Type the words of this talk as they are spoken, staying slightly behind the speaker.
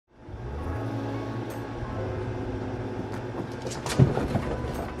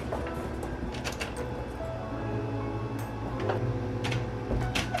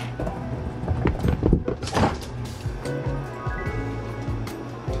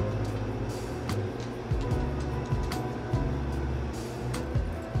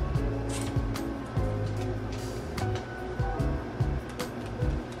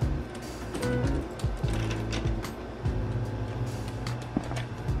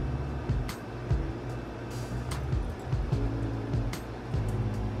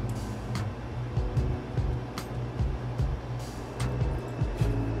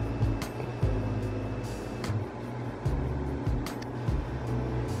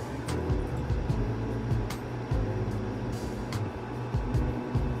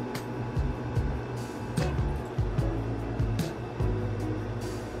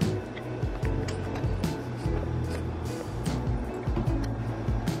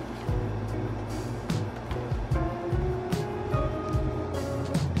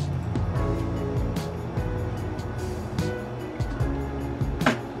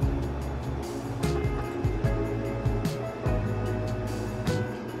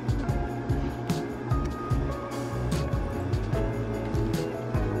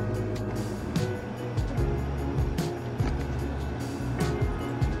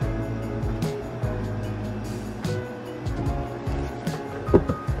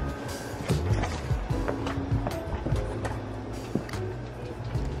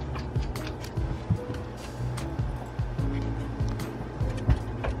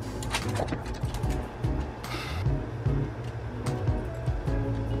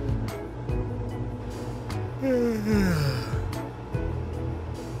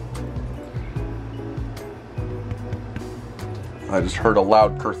I just heard a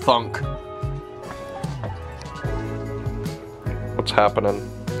loud kerthunk. What's happening?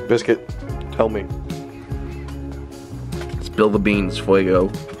 Biscuit, tell me. Spill the beans,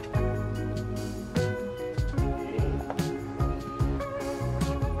 Fuego.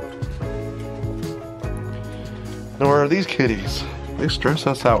 Nora, these kitties, they stress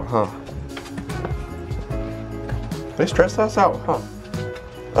us out, huh? They stress us out, huh?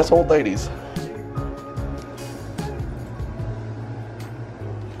 Us old ladies.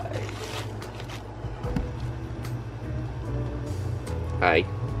 Hi.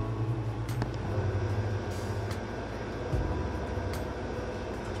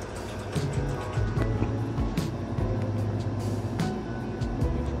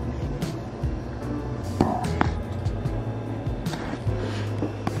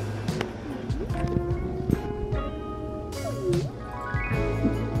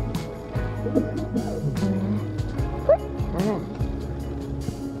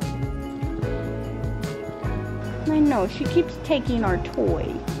 I know, she keeps taking our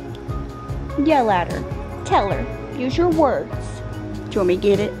toy. Yell at her. Tell her. Use your words. Do you want me to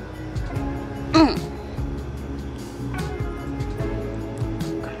get it?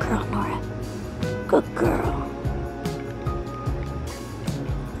 Good girl, Nora. Good girl.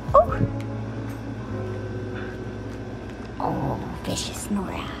 Oh! Oh, vicious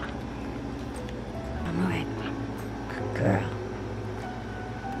Nora. Oh, Nora. Good girl.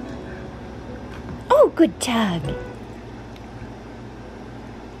 Oh, good tug.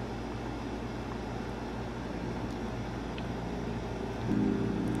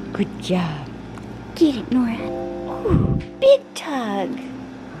 Good job. Get it, Nora. Ooh, big tug.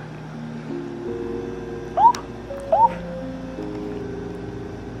 Ooh, ooh.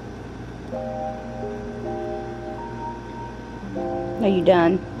 Are you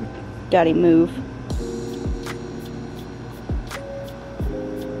done? Daddy, move.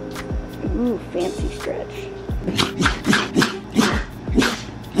 Ooh, fancy stretch.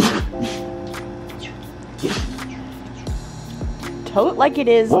 Tell it like it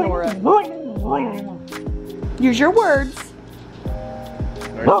is, Nora. Use your words.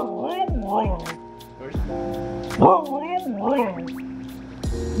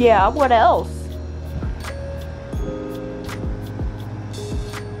 Yeah, what else?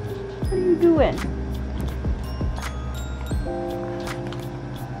 What are you doing?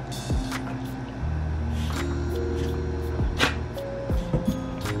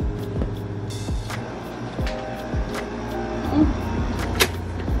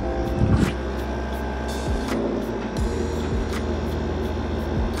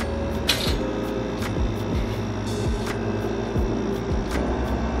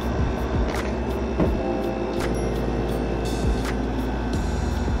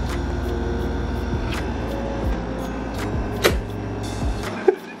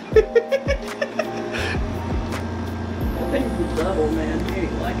 Level, man. He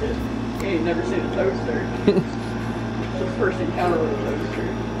ain't like it. He ain't never seen a toaster. It's his first encounter with a toaster.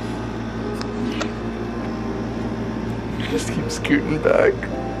 Just keep scooting back.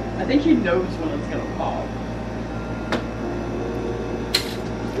 I think he knows when it's gonna pop.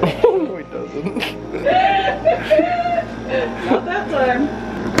 No, he doesn't. Not that time.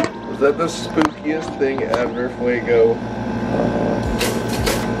 Was that the spookiest thing ever, Fuego?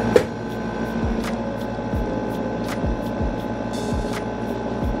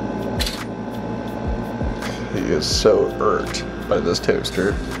 He is so hurt by this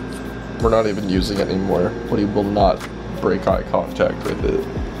toaster. We're not even using it anymore. We will not break eye contact with it.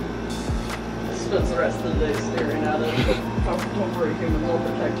 Spends the rest of the day staring at it. Don't break him and we'll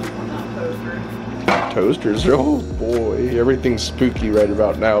protect you from that toaster. Toasters? Oh boy, everything's spooky right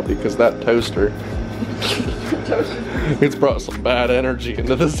about now because that toaster. It's brought some bad energy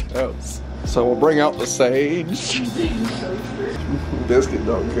into this house. So we'll bring out the sage. Biscuit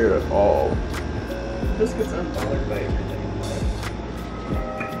don't care at all. Biscuit's unbothered by everything.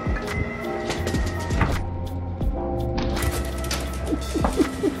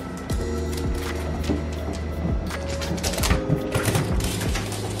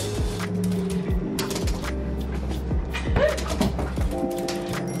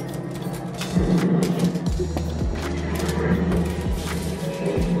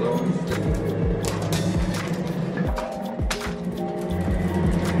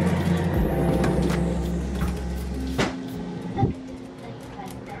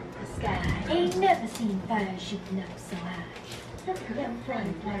 fire shooting up so high. Look at them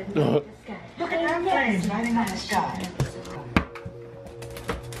flames lighting up the sky. Look at them flames lighting up the sky.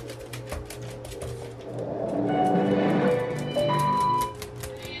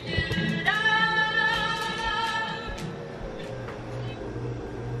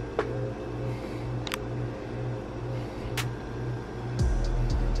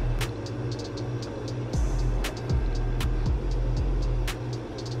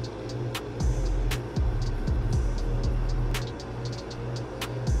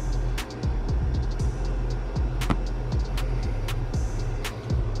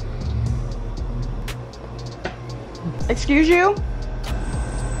 Excuse you?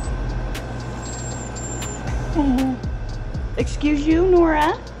 Excuse you,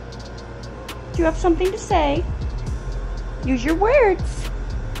 Nora? Do you have something to say? Use your words.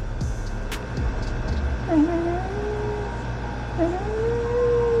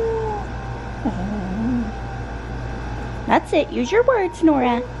 That's it. Use your words,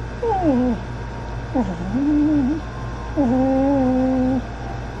 Nora.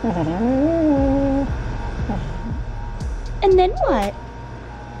 And then what?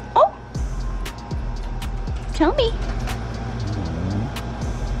 Oh! Tell me.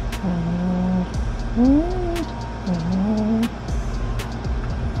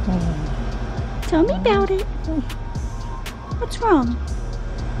 Tell me about it. What's wrong?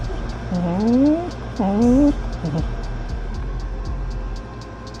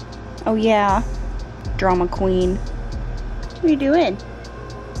 Oh yeah, drama queen. What are you doing?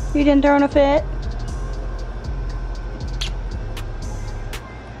 You didn't throw in a fit?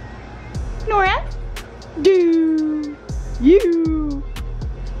 Nora, do you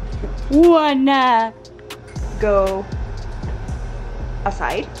wanna go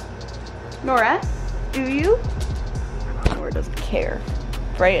outside? Nora, do you? Nora doesn't care.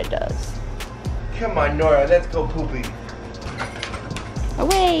 Freya does. Come on, Nora, let's go pooping.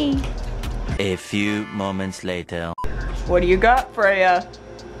 Away. A few moments later. What do you got, Freya?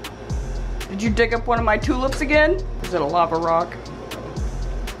 Did you dig up one of my tulips again? Is it a lava rock?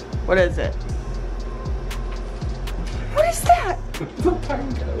 What is it? What is that? It's a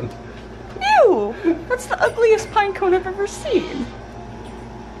pine cone. Ew! That's the ugliest pine cone I've ever seen.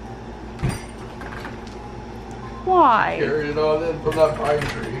 Why? Carry it on in from that pine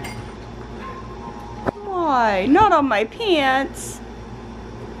tree. Why? Not on my pants.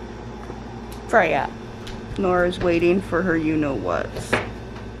 Freya. Nora's waiting for her you-know-whats.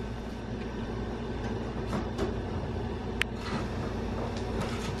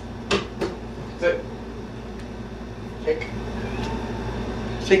 Sit. Shake.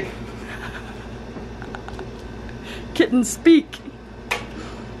 Shake. Kitten, speak.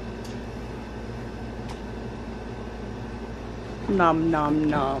 Nom nom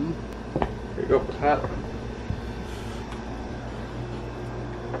nom. Here you go, pat.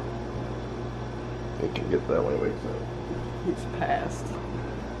 You can get that when he wakes up. He's passed.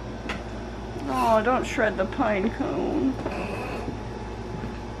 Oh, don't shred the pine cone.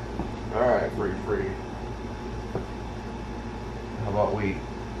 Alright, free. How about we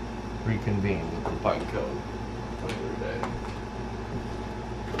reconvene with the pine cone another day?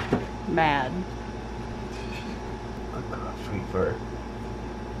 Mad. Oh, God, sweet fur.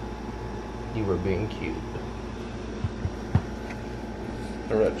 You were being cute.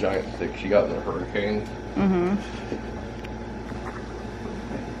 Remember that giant stick she got in the hurricane? Mm-hmm.